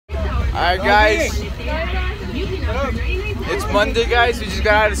Alright guys, it's Monday guys, we just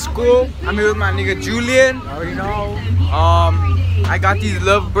got out of school. I'm here with my nigga Julian. Already know. I got these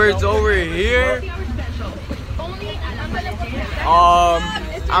lovebirds over here.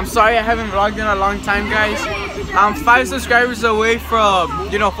 I'm sorry I haven't vlogged in a long time guys. I'm 5 subscribers away from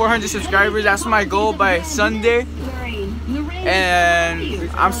 400 subscribers. That's my goal by Sunday. And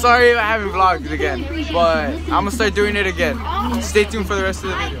I'm sorry if I haven't vlogged again, but I'm gonna start doing it again. Stay tuned for the rest of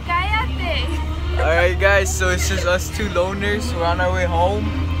the video. Alright guys, so it's just us two loners. We're on our way home.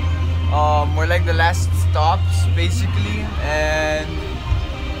 We're like the last stops basically, and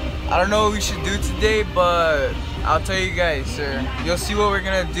I don't know what we should do today, but I'll tell you guys, you'll see what we're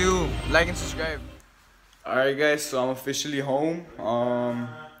gonna do. Like and subscribe. Alright guys, so I'm officially home.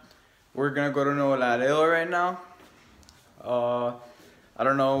 We're gonna go to Nuevo Laredo right now. I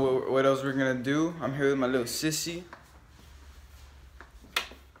don't know what else we're gonna do. I'm here with my little sissy.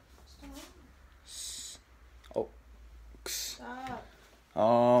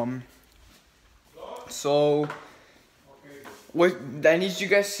 So what I need you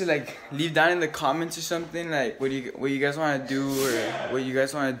guys to like leave down in the comments or something, like what you guys want to do, or what you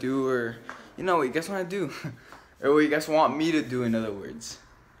guys want to do, or what you guys want to do or what you guys want me to do, in other words.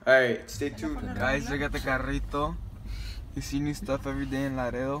 Alright, stay tuned guys. Look at the carrito. You see new stuff every day in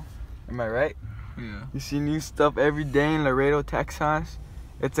Laredo, am I right? Yeah. You see new stuff every day in Laredo, Texas.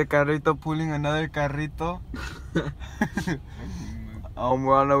 It's a carrito pulling another carrito.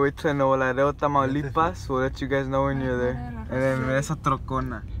 We're on our way to Nuevo Laredo, Tamaulipas. We'll let you guys know when you're there. And then esa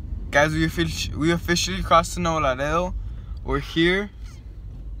trocona. Guys, we officially crossed to Nuevo Laredo. We're here.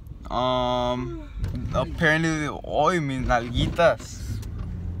 Apparently, mis nalguitas.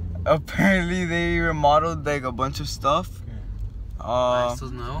 Apparently they remodeled like a bunch of stuff.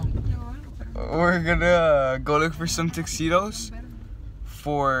 We're gonna go look for some tuxedos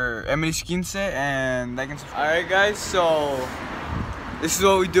for Emily's quince, and I can. Alright guys, so this is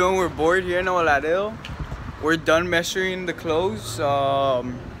what we're doing. We're bored here in Nuevo Laredo. We're done measuring the clothes. We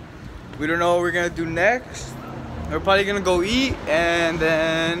don't know what we're gonna do next. We're probably gonna go eat, and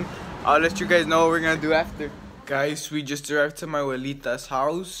then I'll let you guys know what we're gonna do after. Guys, we just arrived to my abuelita's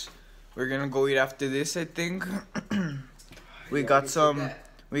house. We're gonna go eat after this, I think. we got some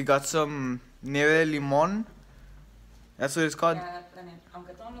nieve de limón. That's what it's called.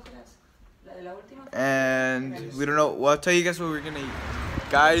 And we don't know. Well, I'll tell you guys what we're gonna eat.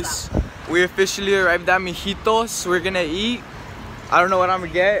 Guys, we officially arrived at Mijitos. We're gonna eat. I don't know what I'm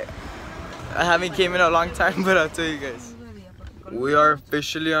gonna get. I haven't came in a long time, but I'll tell you guys. We are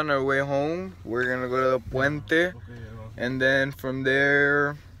officially on our way home. We're gonna go to the Puente, and then from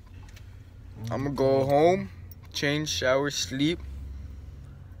there I'm gonna go home, change, shower, sleep,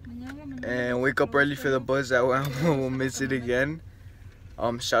 and wake up early for the bus. That way I won't miss it again.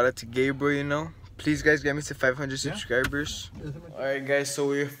 Shout out to Gabriel, please guys, get me to 500 subscribers. Alright guys, so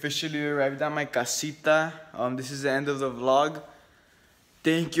we officially arrived at my casita. This is the end of the vlog.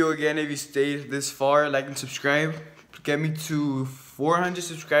 Thank you again if you stayed this far. Like and subscribe. Get me to 400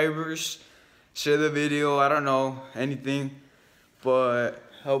 subscribers. Share the video, I don't know, anything, but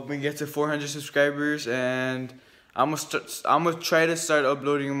help me get to 400 subscribers, and I'm gonna try to start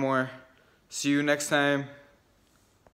uploading more. See you next time.